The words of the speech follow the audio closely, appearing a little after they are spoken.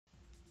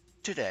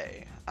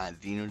Today, on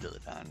Vino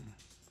Dilettante,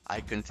 I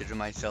consider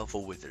myself a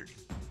wizard,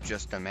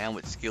 just a man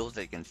with skills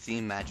that can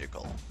seem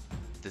magical.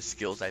 The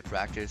skills I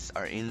practice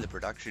are in the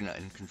production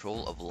and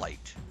control of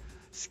light,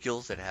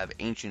 skills that have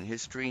ancient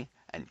history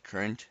and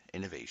current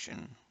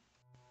innovation.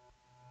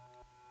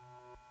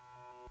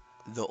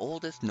 The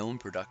oldest known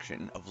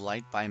production of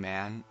light by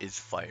man is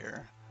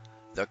fire,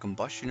 the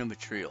combustion of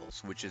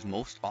materials, which is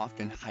most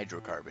often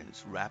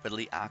hydrocarbons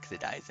rapidly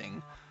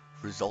oxidizing,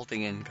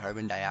 resulting in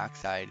carbon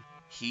dioxide,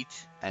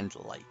 heat, and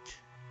light.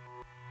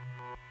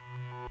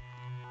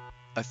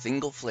 A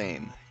single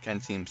flame can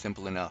seem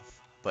simple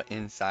enough, but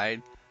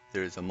inside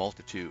there is a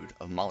multitude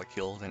of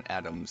molecules and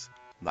atoms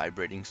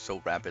vibrating so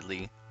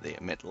rapidly they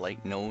emit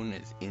light known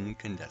as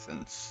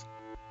incandescence.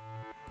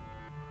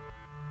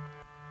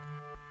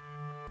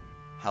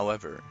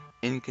 However,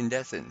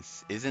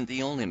 incandescence isn't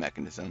the only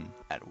mechanism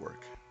at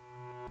work.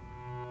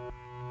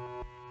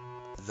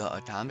 The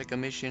atomic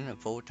emission of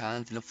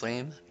photons in a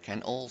flame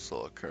can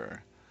also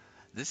occur.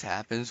 This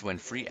happens when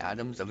free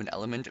atoms of an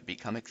element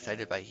become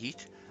excited by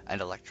heat,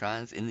 and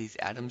electrons in these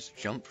atoms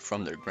jump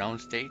from their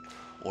ground state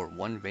or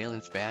one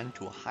valence band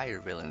to a higher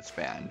valence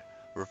band,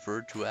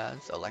 referred to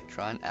as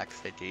electron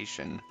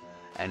excitation,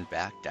 and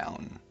back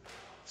down.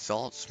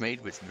 Salts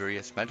made with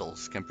various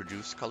metals can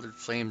produce colored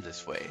flames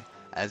this way,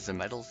 as the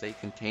metals they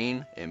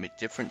contain emit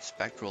different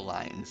spectral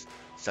lines,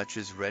 such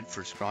as red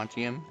for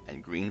strontium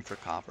and green for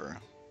copper.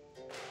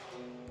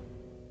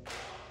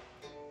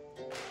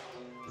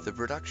 The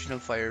production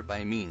of fire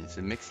by means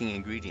of mixing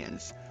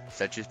ingredients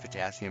such as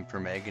potassium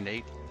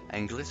permanganate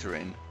and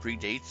glycerin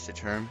predates the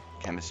term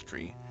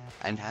chemistry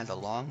and has a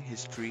long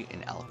history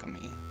in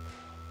alchemy.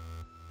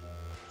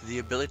 The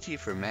ability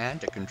for man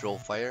to control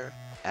fire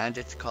and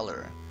its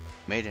color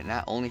made it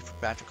not only for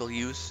practical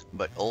use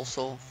but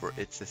also for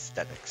its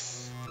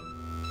aesthetics.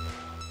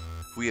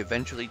 We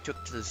eventually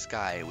took to the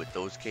sky with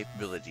those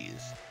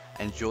capabilities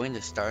and joined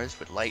the stars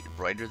with light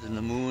brighter than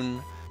the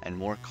moon and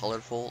more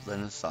colorful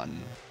than the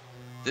sun.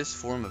 This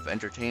form of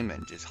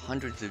entertainment is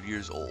hundreds of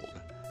years old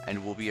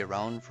and will be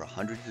around for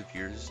hundreds of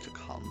years to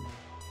come.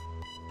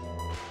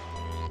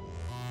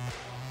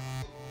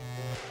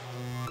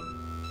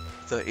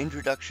 The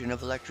introduction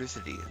of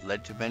electricity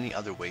led to many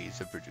other ways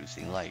of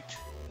producing light,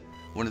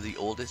 one of the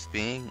oldest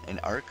being an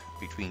arc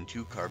between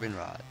two carbon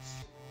rods.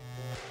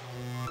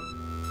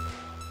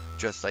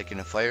 Just like in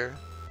a fire,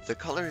 the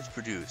color is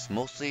produced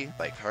mostly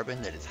by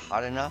carbon that is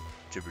hot enough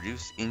to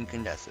produce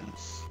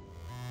incandescence.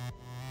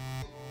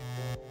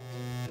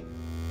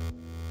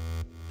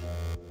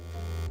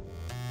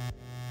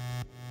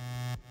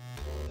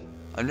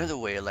 Another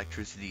way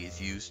electricity is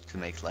used to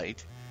make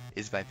light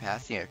is by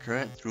passing a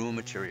current through a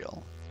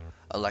material.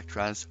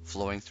 Electrons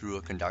flowing through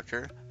a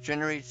conductor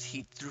generates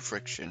heat through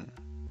friction.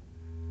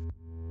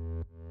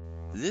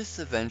 This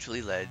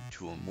eventually led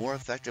to a more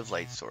effective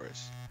light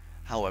source.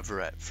 However,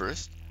 at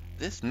first,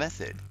 this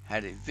method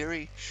had a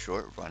very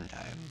short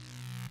runtime.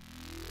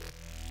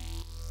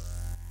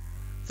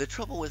 The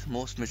trouble with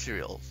most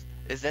materials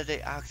is that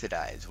they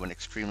oxidize when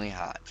extremely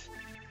hot.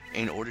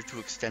 In order to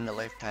extend the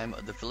lifetime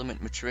of the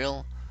filament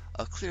material,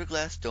 a clear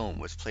glass dome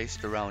was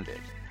placed around it,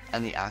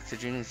 and the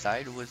oxygen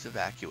inside was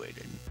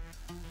evacuated.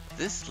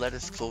 This led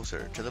us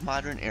closer to the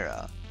modern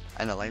era,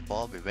 and the light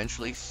bulb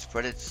eventually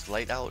spread its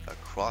light out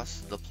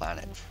across the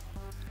planet.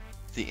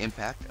 The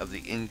impact of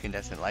the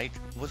incandescent light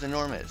was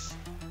enormous,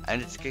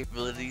 and its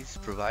capabilities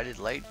provided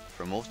light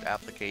for most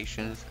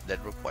applications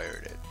that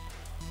required it.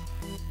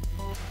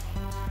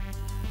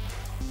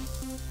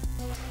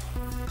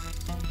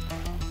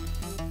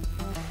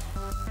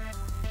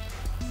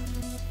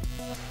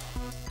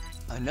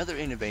 Another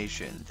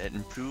innovation that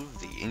improved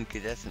the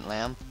incandescent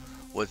lamp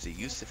was the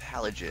use of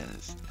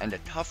halogens and a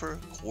tougher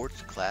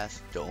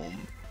quartz-glass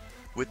dome.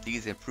 With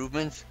these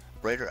improvements,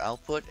 brighter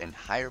output and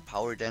higher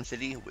power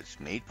density was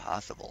made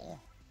possible.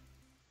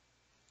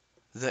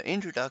 The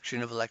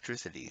introduction of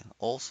electricity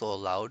also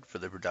allowed for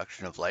the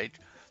production of light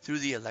through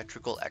the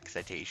electrical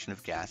excitation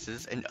of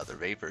gases and other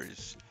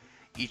vapors.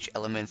 Each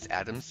element's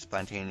atoms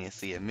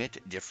spontaneously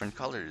emit different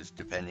colors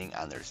depending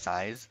on their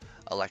size,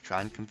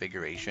 electron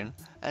configuration,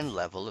 and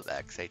level of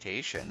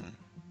excitation.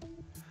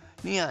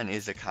 Neon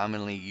is a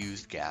commonly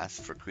used gas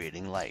for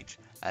creating light,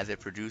 as it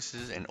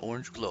produces an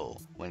orange glow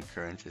when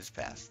current is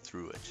passed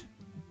through it.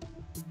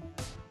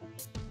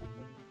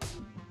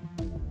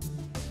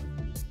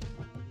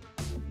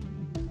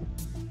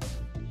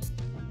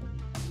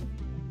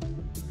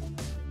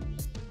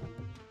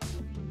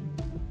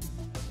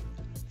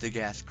 The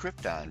gas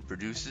krypton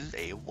produces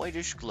a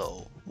whitish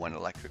glow when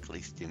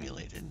electrically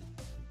stimulated.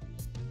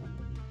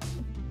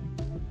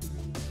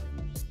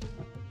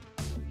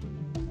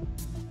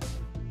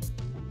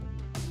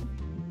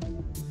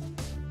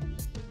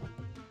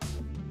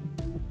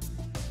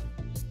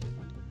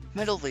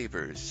 Metal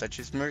vapors such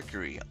as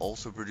mercury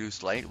also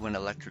produce light when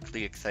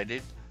electrically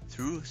excited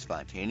through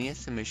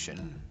spontaneous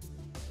emission.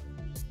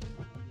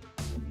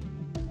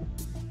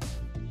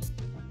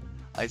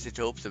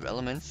 Isotopes of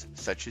elements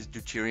such as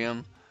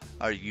deuterium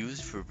are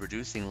used for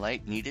producing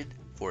light needed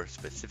for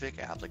specific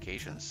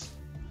applications.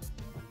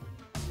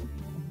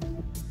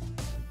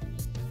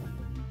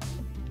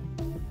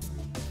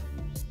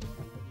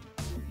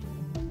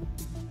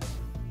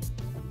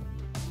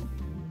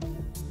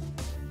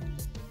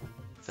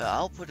 The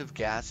output of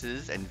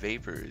gases and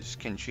vapors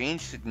can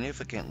change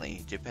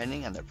significantly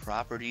depending on the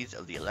properties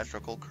of the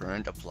electrical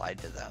current applied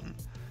to them.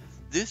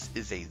 This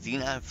is a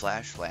xenon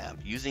flash lamp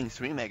using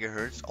 3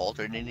 MHz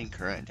alternating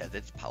current as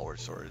its power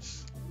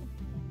source.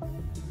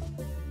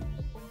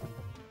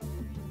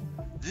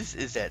 This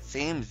is that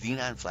same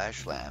xenon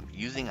flash lamp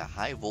using a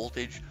high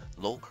voltage,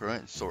 low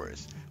current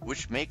source,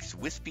 which makes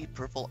wispy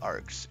purple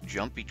arcs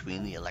jump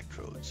between the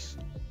electrodes.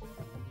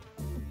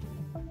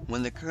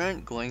 When the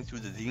current going through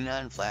the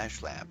xenon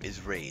flash lamp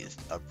is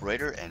raised, a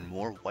brighter and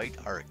more white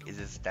arc is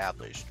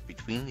established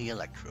between the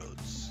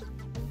electrodes.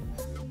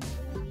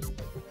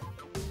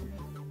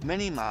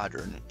 Many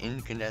modern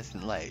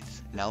incandescent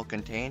lights now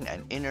contain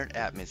an inert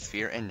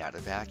atmosphere and not a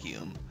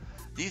vacuum.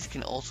 These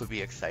can also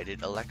be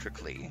excited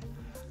electrically.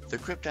 The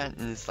krypton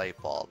in this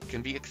light bulb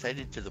can be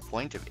excited to the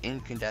point of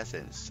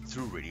incandescence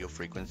through radio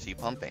frequency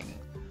pumping.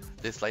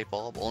 This light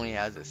bulb only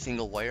has a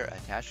single wire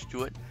attached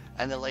to it,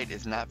 and the light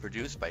is not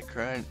produced by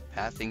current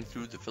passing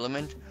through the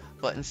filament,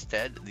 but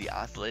instead the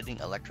oscillating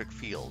electric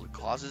field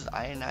causes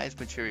ionized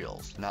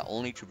materials not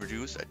only to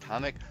produce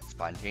atomic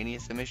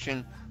spontaneous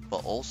emission,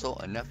 but also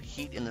enough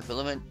heat in the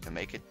filament to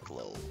make it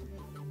glow.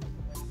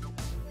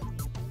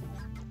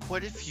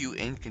 Quite a few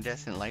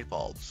incandescent light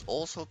bulbs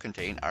also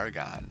contain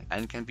argon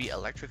and can be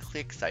electrically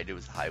excited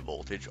with high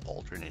voltage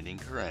alternating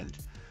current.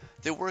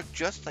 They work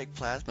just like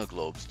plasma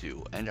globes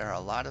do and are a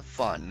lot of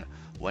fun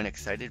when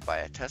excited by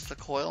a Tesla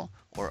coil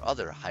or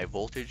other high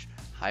voltage,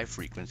 high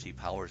frequency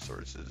power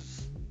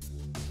sources.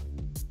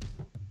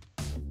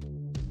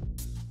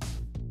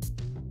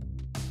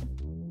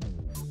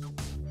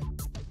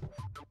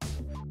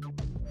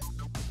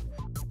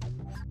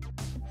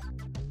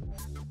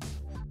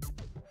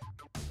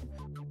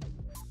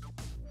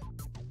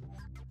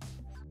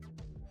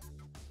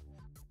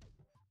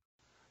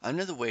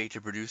 Another way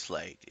to produce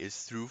light is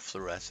through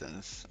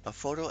fluorescence, a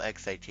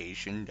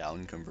photoexcitation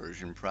down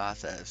conversion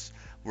process,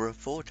 where a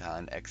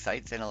photon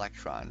excites an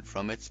electron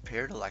from its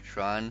paired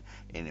electron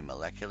in a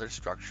molecular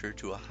structure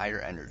to a higher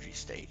energy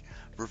state,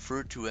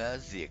 referred to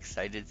as the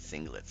excited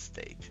singlet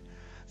state.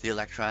 The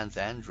electron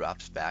then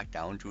drops back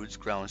down to its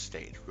ground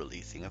state,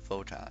 releasing a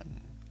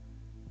photon.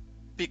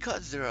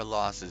 Because there are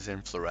losses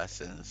in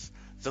fluorescence,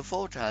 the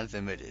photons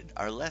emitted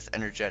are less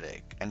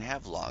energetic and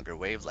have longer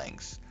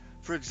wavelengths.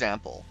 For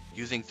example,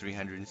 using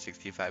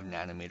 365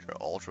 nanometer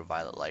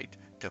ultraviolet light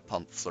to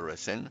pump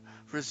fluorescin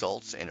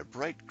results in a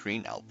bright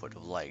green output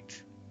of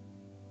light.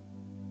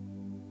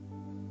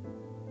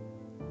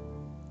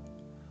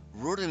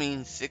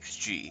 Rhodamine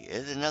 6G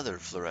is another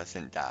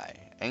fluorescent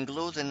dye and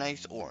glows a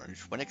nice orange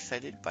when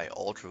excited by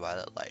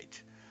ultraviolet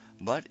light,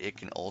 but it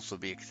can also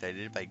be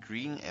excited by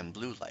green and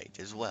blue light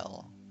as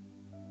well.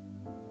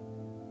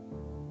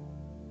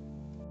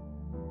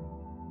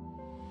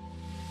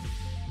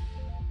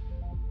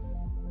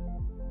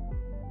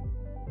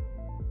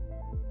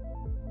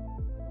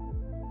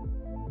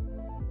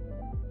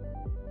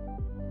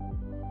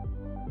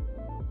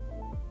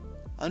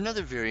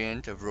 Another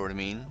variant of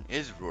rhodamine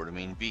is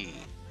rhodamine B,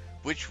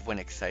 which when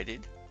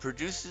excited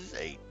produces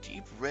a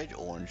deep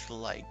red-orange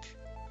light.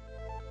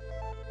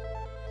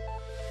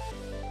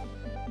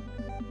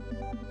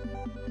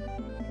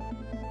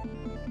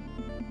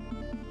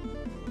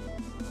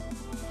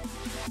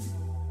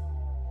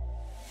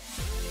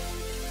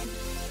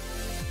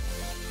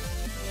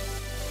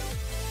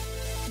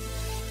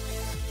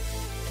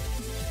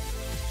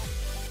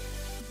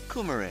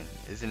 Coumarin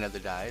is another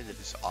dye that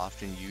is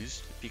often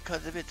used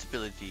because of its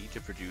ability to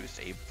produce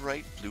a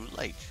bright blue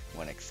light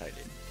when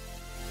excited.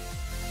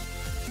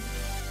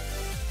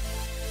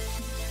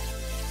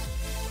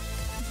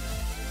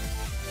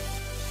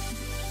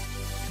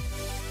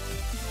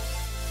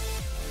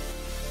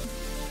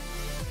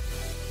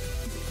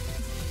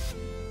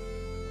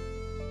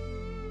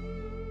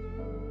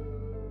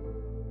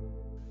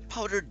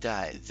 Powdered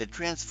dyes that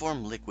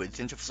transform liquids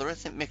into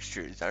fluorescent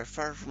mixtures are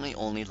far from the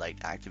only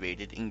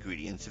light-activated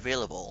ingredients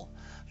available.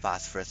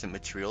 Phosphorescent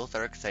materials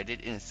are excited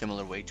in a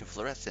similar way to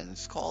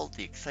fluorescence, called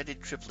the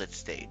excited triplet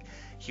state.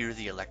 Here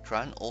the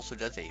electron also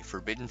does a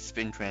forbidden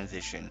spin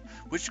transition,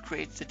 which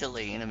creates a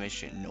delay in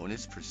emission known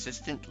as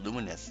persistent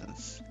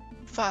luminescence.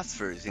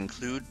 Phosphors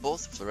include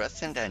both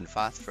fluorescent and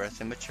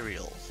phosphorescent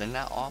materials, and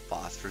not all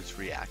phosphors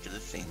react to the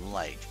same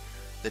light.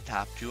 The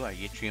top two are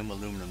yttrium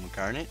aluminum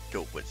garnet,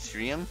 doped with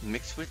cerium,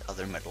 mixed with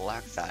other metal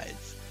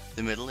oxides.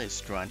 The middle is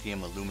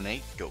strontium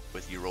aluminate, doped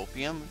with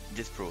europium,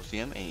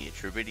 dysprosium, and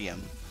ytterbidium.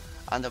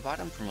 On the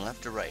bottom from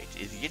left to right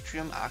is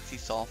yttrium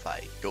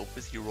oxysulfide, doped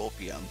with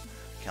europium,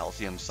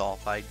 calcium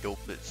sulfide,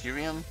 doped with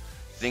cerium,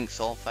 zinc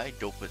sulfide,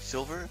 doped with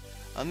silver,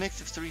 a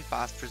mix of 3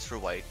 phosphors for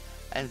white,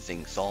 and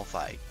zinc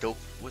sulfide,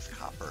 doped with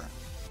copper.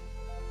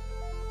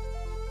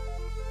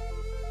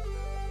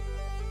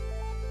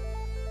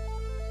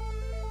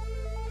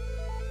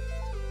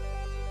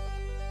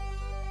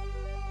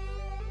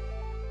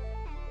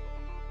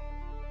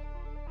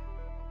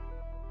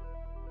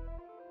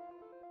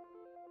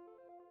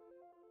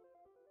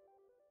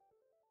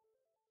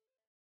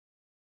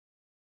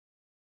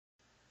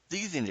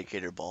 These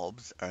indicator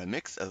bulbs are a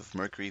mix of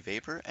mercury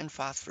vapor and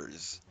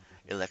phosphors.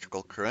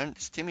 Electrical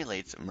current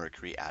stimulates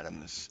mercury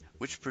atoms,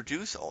 which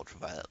produce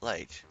ultraviolet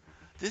light.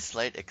 This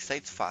light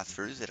excites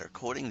phosphors that are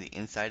coating the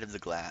inside of the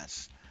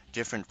glass.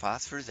 Different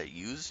phosphors are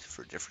used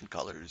for different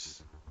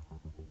colors.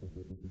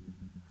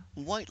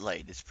 White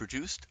light is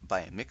produced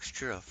by a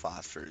mixture of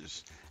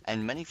phosphors,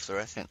 and many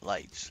fluorescent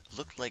lights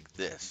look like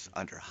this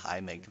under high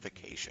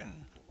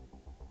magnification.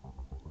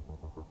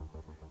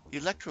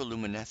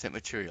 Electroluminescent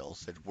materials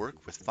that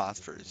work with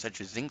phosphors,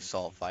 such as zinc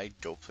sulfide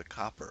doped with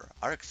copper,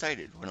 are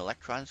excited when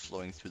electrons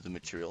flowing through the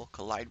material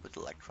collide with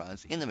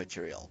electrons in the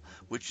material,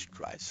 which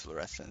drives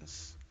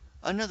fluorescence.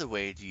 Another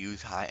way to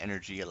use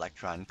high-energy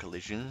electron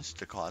collisions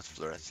to cause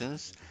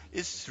fluorescence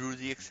is through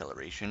the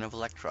acceleration of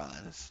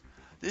electrons.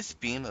 This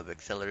beam of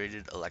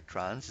accelerated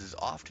electrons is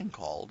often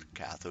called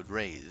cathode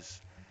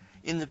rays.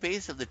 In the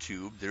base of the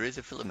tube there is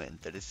a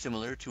filament that is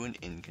similar to an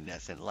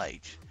incandescent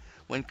light.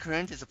 When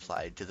current is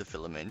applied to the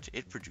filament,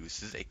 it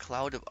produces a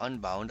cloud of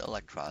unbound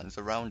electrons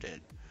around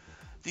it.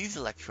 These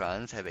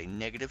electrons have a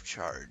negative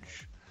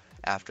charge.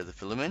 After the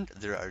filament,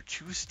 there are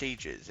two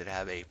stages that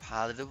have a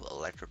positive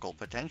electrical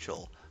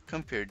potential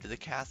compared to the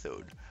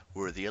cathode,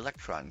 where the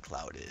electron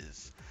cloud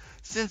is.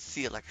 Since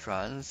the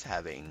electrons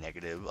have a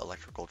negative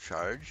electrical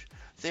charge,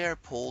 they are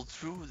pulled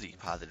through the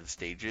positive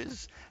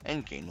stages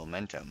and gain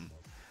momentum.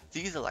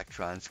 These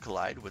electrons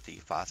collide with the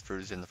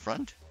phosphors in the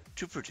front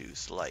to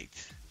produce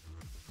light.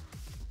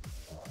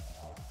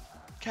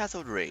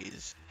 Cathode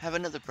rays have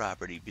another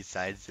property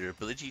besides their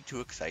ability to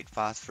excite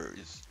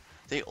phosphors.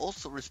 They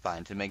also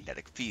respond to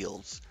magnetic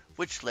fields,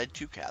 which led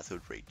to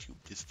cathode ray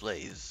tube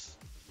displays.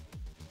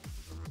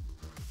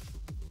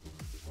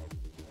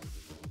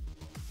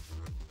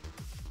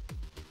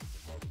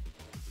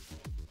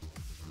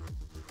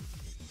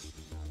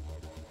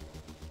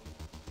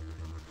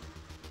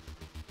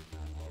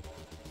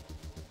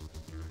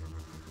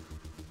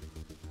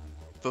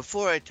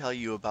 Before I tell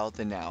you about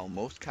the now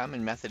most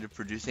common method of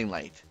producing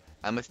light,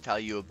 I must tell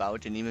you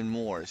about an even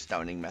more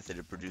astounding method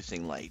of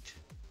producing light: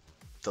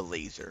 the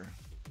laser.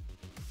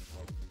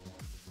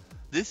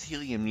 This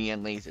helium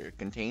neon laser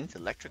contains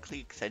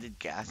electrically excited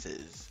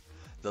gases.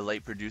 The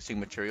light producing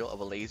material of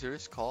a laser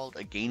is called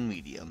a gain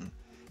medium.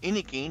 In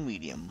a gain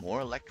medium,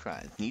 more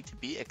electrons need to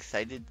be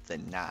excited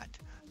than not.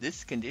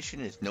 This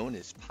condition is known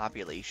as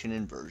population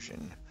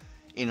inversion.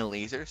 In a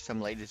laser, some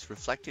light is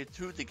reflected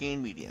through the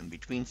gain medium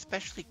between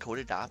specially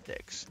coated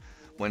optics.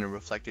 When a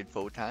reflected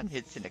photon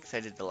hits an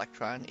excited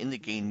electron in the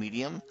gain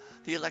medium,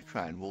 the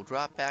electron will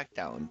drop back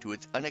down to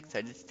its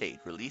unexcited state,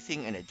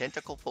 releasing an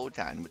identical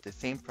photon with the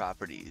same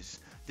properties.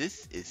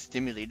 This is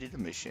stimulated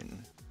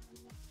emission.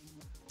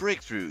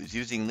 Breakthroughs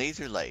using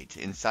laser light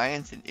in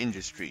science and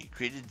industry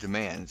created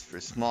demands for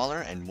smaller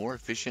and more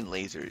efficient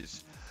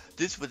lasers.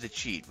 This was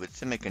achieved with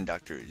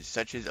semiconductors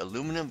such as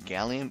aluminum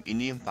gallium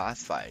indium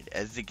phosphide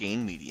as the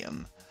gain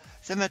medium.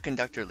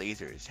 Semiconductor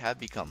lasers have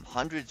become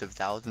hundreds of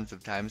thousands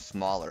of times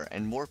smaller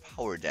and more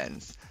power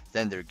dense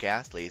than their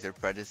gas laser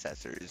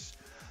predecessors.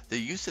 The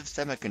use of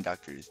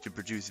semiconductors to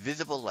produce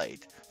visible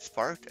light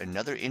sparked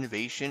another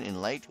innovation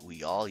in light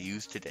we all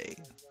use today.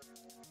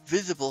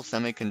 Visible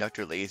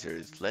semiconductor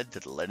lasers led to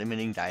the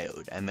lead-emitting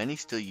diode, and many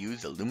still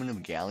use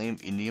aluminum gallium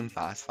indium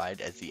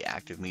phosphide as the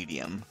active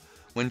medium.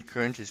 When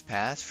current is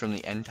passed from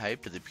the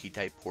N-type to the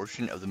P-type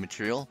portion of the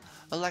material,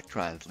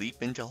 electrons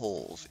leap into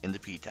holes in the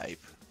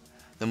P-type.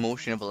 The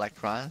motion of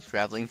electrons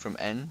traveling from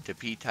N to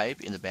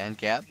P-type in the band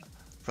gap,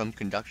 from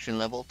conduction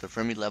level to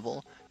Fermi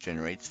level,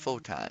 generates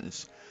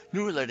photons.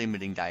 Newer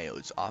lead-emitting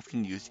diodes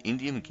often use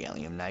indium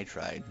gallium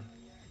nitride.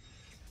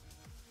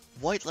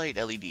 White light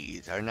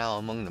LEDs are now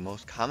among the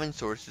most common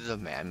sources of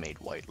man-made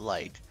white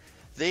light.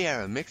 They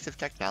are a mix of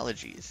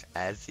technologies,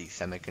 as the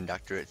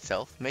semiconductor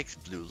itself makes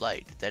blue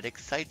light that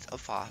excites a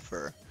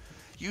phosphor.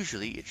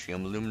 Usually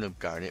yttrium aluminum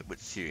garnet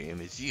with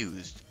cerium is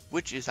used,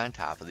 which is on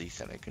top of the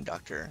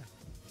semiconductor.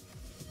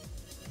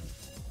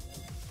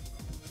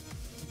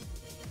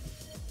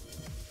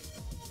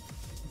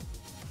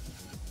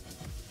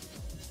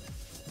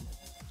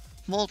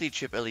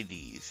 Multi-chip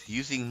LEDs,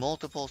 using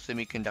multiple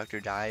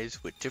semiconductor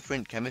dyes with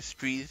different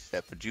chemistries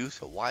that produce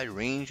a wide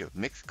range of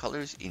mixed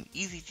colors in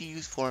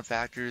easy-to-use form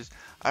factors,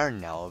 are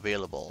now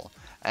available,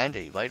 and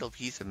a vital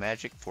piece of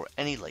magic for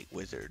any light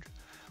wizard.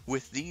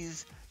 With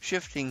these,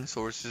 shifting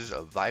sources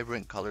of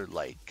vibrant colored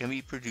light can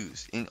be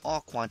produced in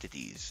all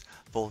quantities,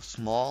 both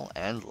small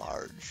and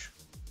large.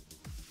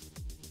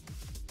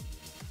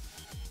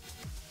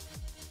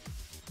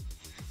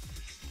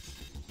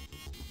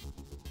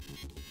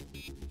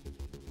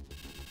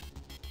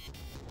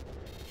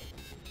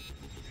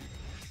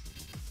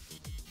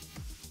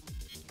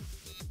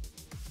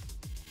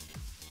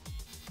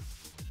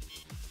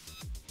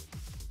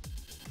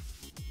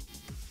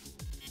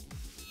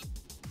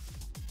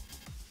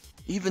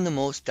 Even the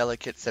most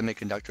delicate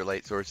semiconductor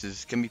light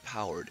sources can be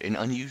powered in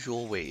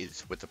unusual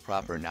ways with the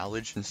proper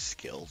knowledge and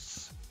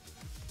skills.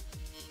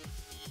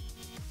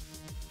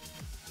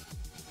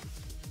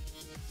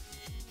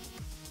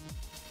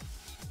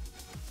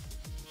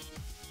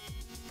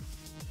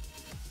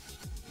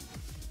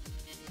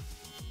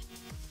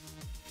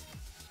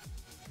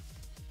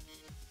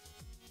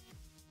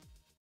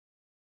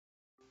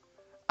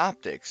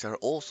 Optics are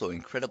also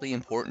incredibly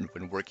important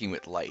when working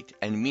with light,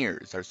 and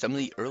mirrors are some of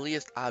the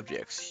earliest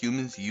objects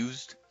humans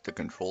used to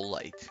control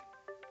light.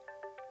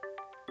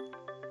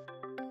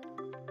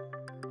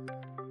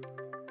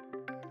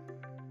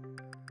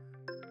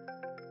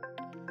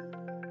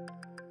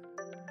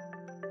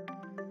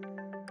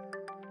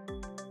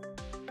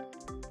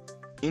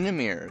 In a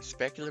mirror,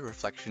 specular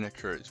reflection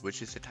occurs,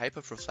 which is a type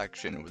of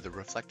reflection where the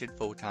reflected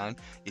photon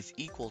is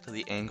equal to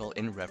the angle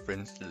in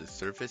reference to the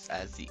surface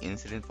as the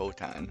incident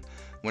photon.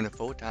 When a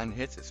photon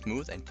hits a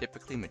smooth and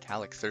typically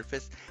metallic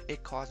surface,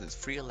 it causes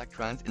free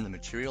electrons in the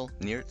material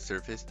near its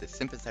surface to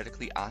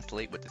sympathetically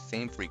oscillate with the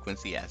same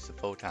frequency as the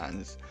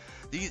photons.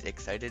 These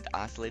excited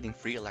oscillating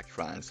free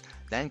electrons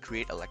then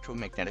create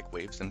electromagnetic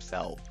waves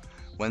themselves.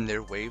 When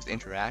their waves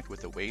interact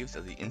with the waves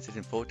of the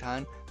incident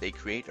photon, they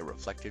create a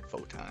reflected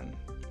photon.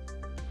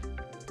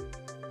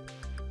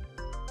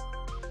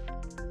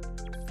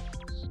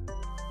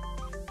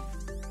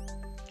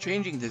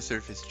 Changing the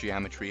surface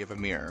geometry of a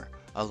mirror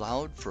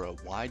allowed for a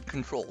wide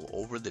control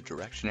over the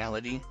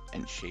directionality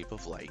and shape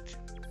of light.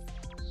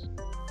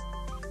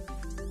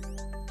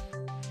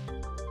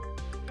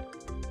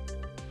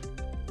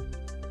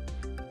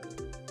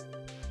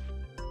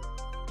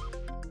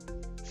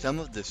 Some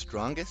of the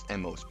strongest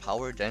and most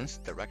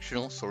power-dense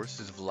directional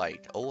sources of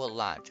light owe a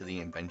lot to the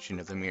invention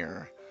of the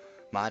mirror.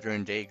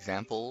 Modern-day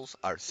examples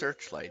are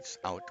searchlights,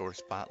 outdoor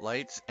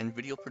spotlights, and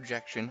video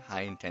projection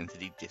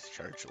high-intensity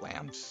discharge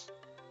lamps.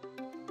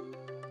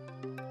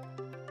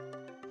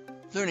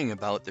 Learning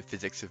about the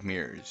physics of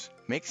mirrors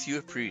makes you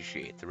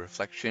appreciate the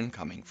reflection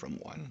coming from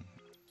one.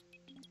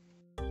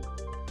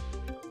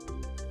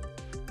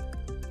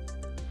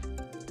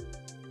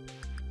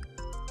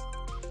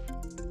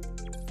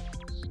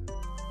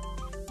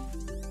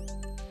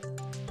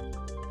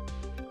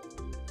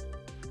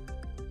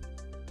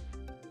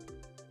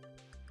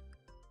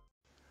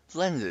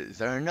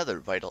 Lenses are another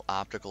vital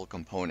optical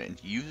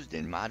component used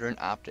in modern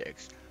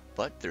optics,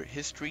 but their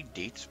history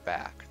dates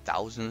back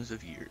thousands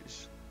of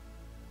years.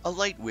 A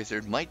light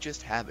wizard might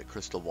just have a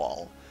crystal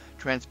ball.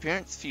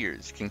 Transparent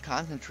spheres can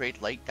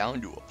concentrate light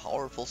down to a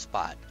powerful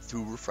spot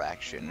through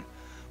refraction.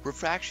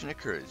 Refraction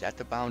occurs at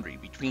the boundary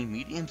between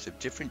mediums of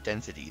different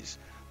densities.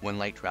 When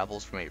light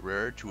travels from a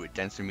rarer to a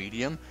denser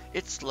medium,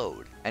 it's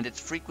slowed, and its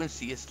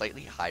frequency is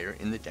slightly higher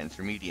in the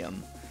denser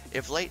medium.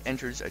 If light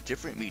enters a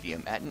different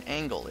medium at an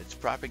angle, its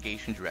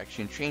propagation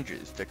direction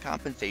changes to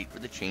compensate for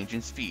the change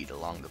in speed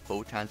along the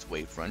photon's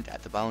wavefront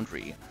at the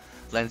boundary.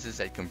 Lenses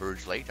that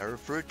converge light are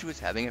referred to as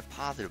having a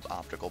positive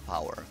optical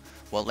power,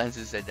 while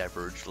lenses that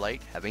diverge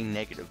light have a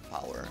negative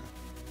power.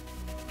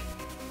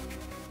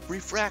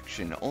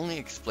 Refraction only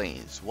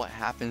explains what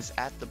happens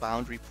at the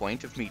boundary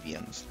point of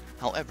mediums.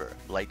 However,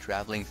 light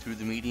traveling through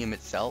the medium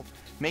itself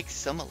makes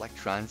some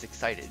electrons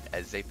excited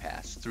as they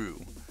pass through.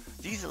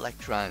 These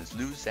electrons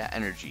lose that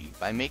energy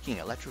by making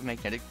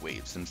electromagnetic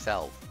waves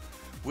themselves,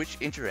 which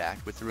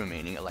interact with the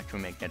remaining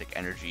electromagnetic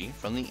energy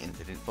from the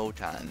incident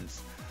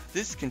photons.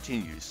 This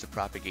continues the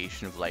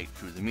propagation of light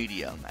through the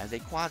medium as a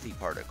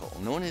quasi-particle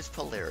known as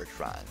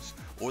polaritrons,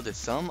 or the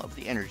sum of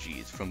the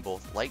energies from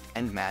both light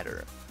and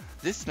matter.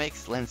 This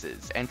makes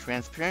lenses and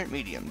transparent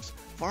mediums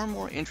far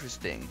more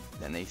interesting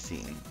than they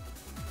seem.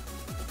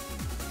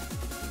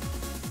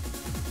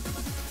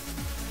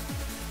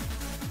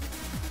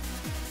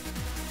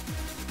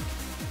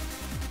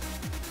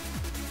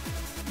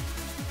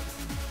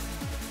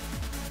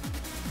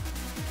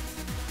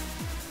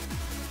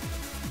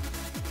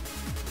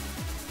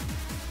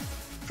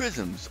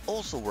 Prisms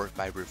also work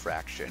by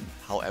refraction,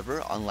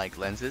 however, unlike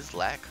lenses,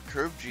 lack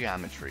curved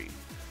geometry.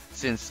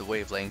 Since the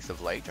wavelengths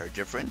of light are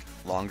different,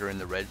 longer in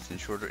the reds and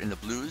shorter in the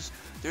blues,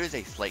 there is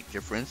a slight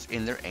difference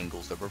in their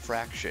angles of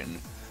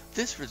refraction.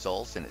 This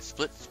results in a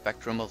split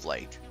spectrum of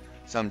light.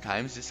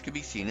 Sometimes this can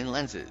be seen in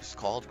lenses,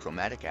 called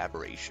chromatic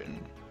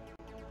aberration.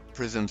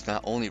 Prisms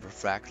not only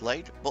refract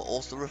light, but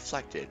also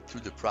reflect it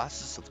through the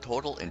process of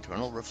total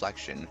internal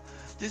reflection.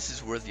 This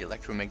is where the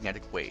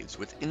electromagnetic waves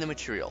within the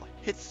material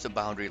hits the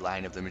boundary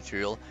line of the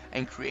material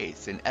and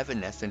creates an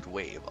evanescent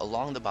wave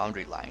along the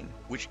boundary line,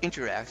 which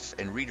interacts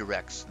and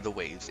redirects the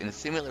waves in a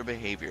similar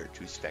behavior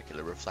to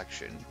specular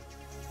reflection.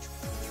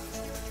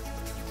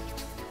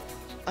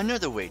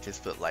 Another way to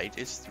split light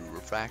is through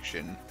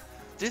refraction.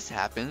 This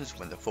happens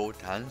when the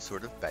photons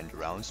sort of bend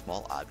around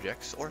small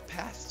objects or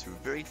pass through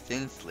very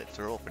thin slits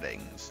or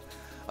openings.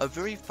 A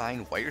very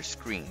fine wire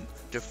screen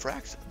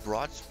diffracts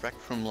broad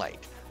spectrum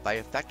light by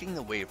affecting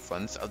the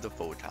wavefronts of the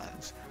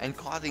photons and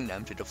causing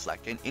them to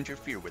deflect and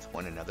interfere with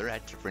one another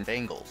at different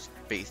angles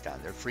based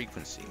on their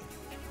frequency.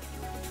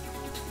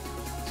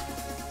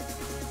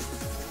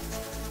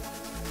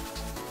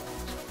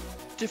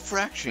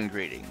 Diffraction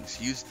gratings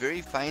use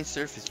very fine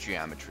surface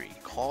geometry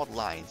called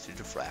lines to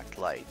diffract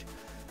light.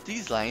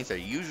 These lines are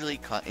usually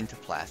cut into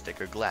plastic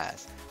or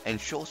glass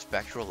and show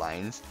spectral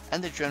lines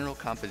and the general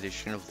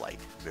composition of light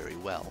very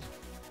well.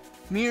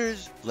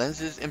 Mirrors,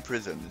 lenses, and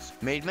prisms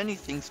made many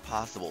things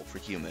possible for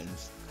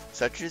humans,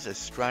 such as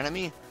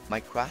astronomy,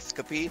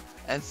 microscopy,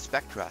 and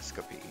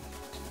spectroscopy.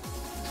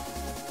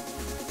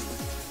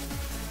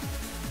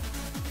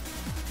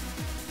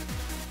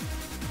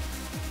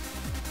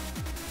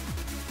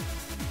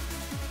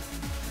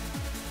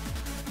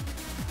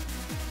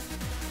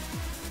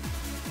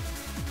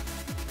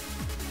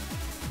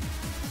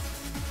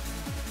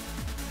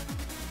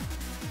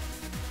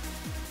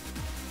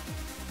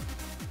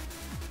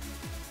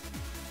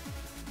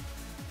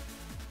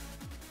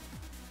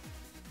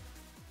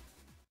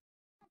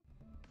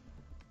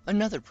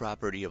 Another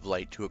property of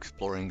light to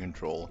explore and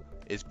control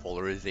is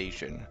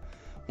polarization.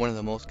 One of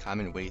the most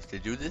common ways to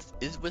do this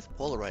is with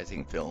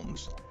polarizing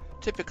films.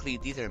 Typically,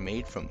 these are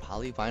made from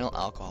polyvinyl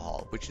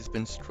alcohol, which has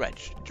been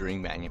stretched during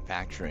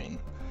manufacturing.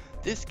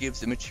 This gives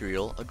the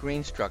material a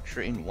grain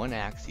structure in one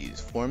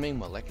axis, forming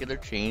molecular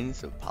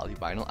chains of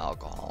polyvinyl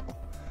alcohol.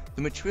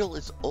 The material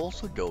is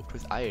also doped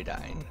with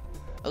iodine.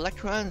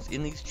 Electrons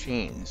in these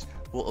chains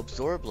will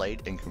absorb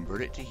light and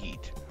convert it to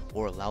heat,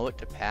 or allow it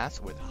to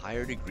pass with a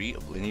higher degree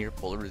of linear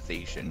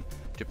polarization,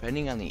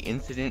 depending on the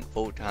incident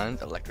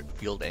photon's electric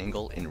field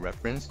angle in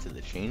reference to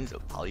the chains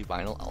of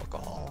polyvinyl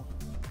alcohol.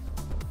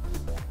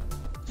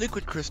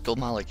 Liquid crystal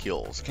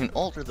molecules can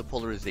alter the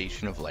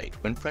polarization of light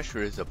when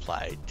pressure is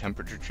applied,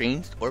 temperature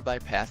changed, or by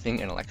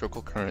passing an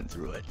electrical current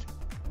through it.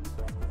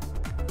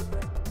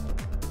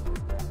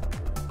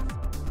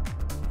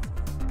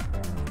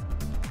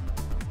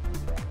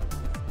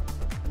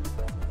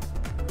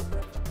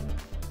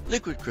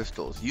 Liquid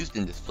crystals used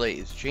in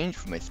displays change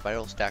from a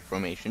spiral stack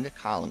formation to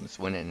columns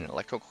when an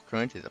electrical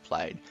current is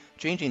applied,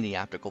 changing the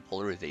optical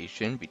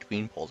polarization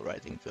between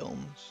polarizing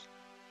films.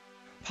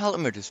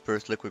 Polymer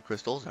dispersed liquid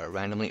crystals are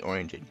randomly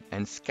oriented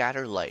and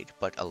scatter light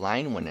but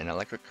align when an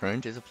electric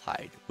current is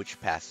applied, which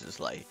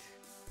passes light.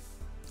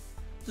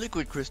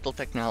 Liquid crystal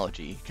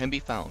technology can be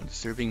found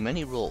serving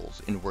many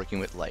roles in working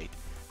with light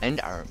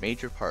and are a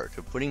major part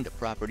of putting the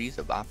properties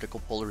of optical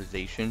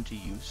polarization to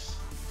use.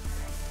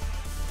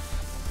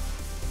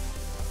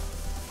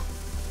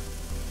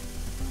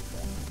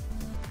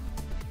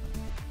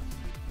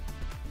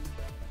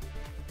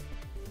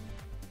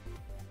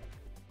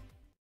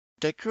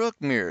 Dichroic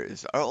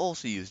mirrors are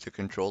also used to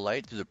control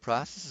light through the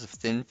process of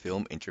thin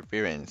film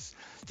interference.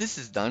 This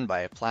is done by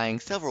applying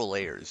several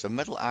layers of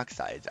metal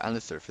oxides on the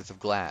surface of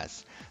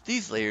glass.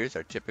 These layers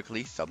are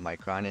typically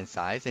submicron in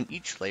size, and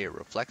each layer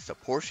reflects a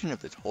portion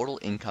of the total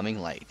incoming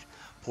light.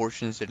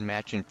 Portions that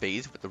match in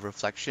phase with the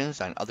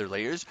reflections on other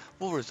layers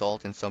will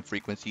result in some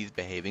frequencies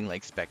behaving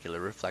like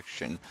specular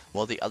reflection,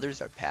 while the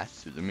others are passed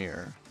through the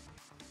mirror.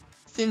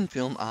 Thin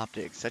film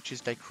optics, such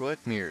as dichroic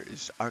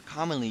mirrors, are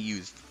commonly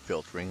used for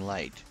filtering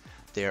light.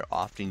 They are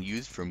often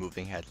used for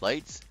moving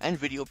headlights and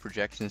video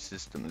projection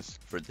systems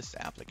for this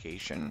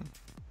application.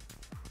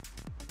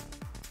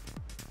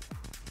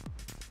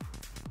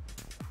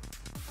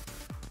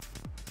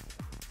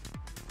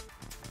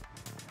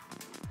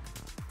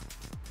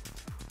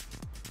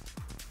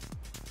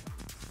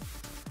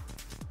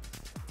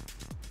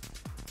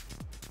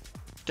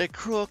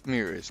 Dichroic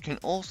mirrors can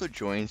also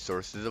join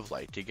sources of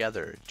light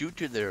together due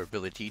to their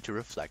ability to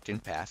reflect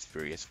and pass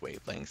various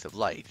wavelengths of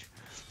light.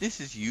 This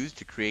is used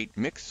to create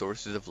mixed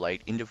sources of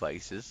light in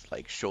devices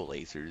like show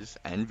lasers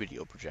and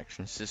video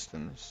projection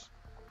systems.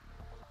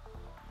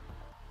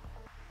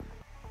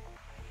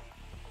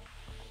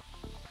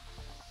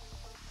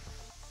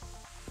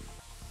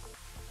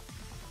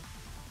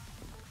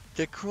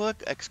 Dichroic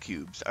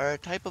X-cubes are a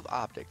type of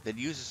optic that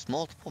uses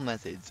multiple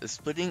methods of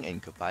splitting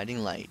and combining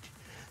light.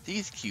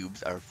 These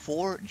cubes are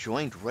 4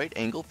 joined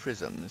right-angle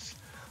prisms.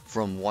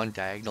 From one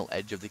diagonal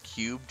edge of the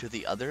cube to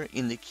the other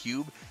in the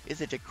cube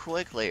is a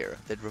dichroic layer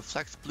that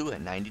reflects blue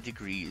at 90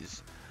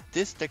 degrees.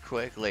 This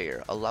dichroic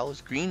layer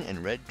allows green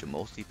and red to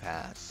mostly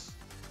pass.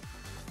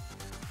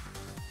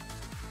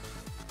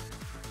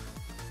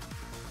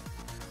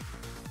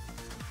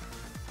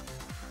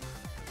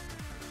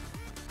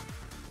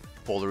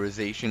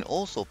 Polarization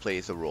also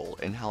plays a role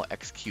in how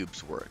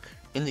X-cubes work.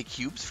 In the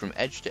cubes from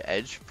edge to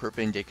edge,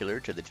 perpendicular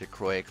to the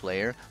dichroic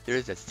layer, there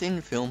is a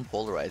thin film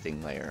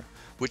polarizing layer,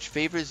 which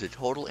favors the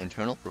total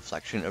internal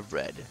reflection of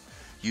red.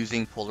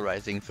 Using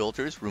polarizing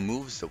filters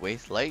removes the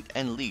waste light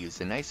and leaves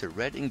the nicer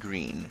red and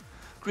green.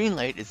 Green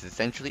light is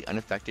essentially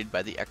unaffected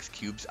by the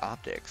X-cube's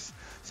optics.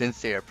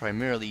 Since they are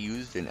primarily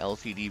used in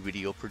LCD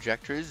video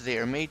projectors, they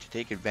are made to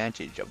take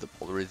advantage of the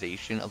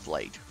polarization of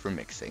light for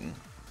mixing.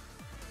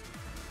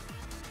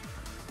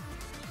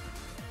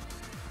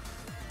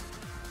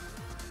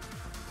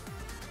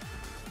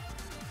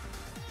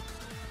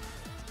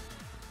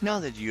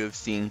 Now that you have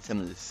seen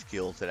some of the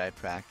skills that I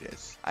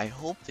practice, I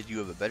hope that you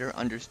have a better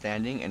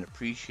understanding and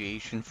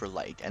appreciation for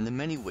light and the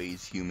many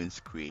ways humans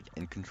create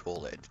and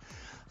control it.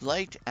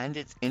 Light and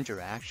its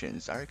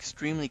interactions are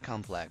extremely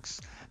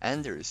complex,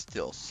 and there is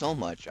still so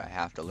much I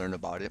have to learn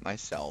about it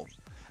myself.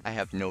 I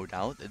have no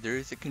doubt that there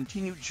is a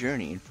continued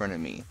journey in front of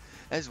me,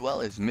 as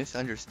well as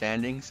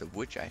misunderstandings of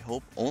which I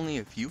hope only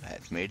a few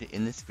has made it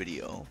in this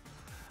video.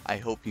 I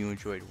hope you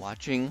enjoyed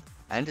watching,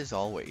 and as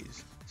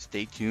always,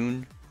 stay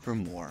tuned for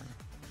more.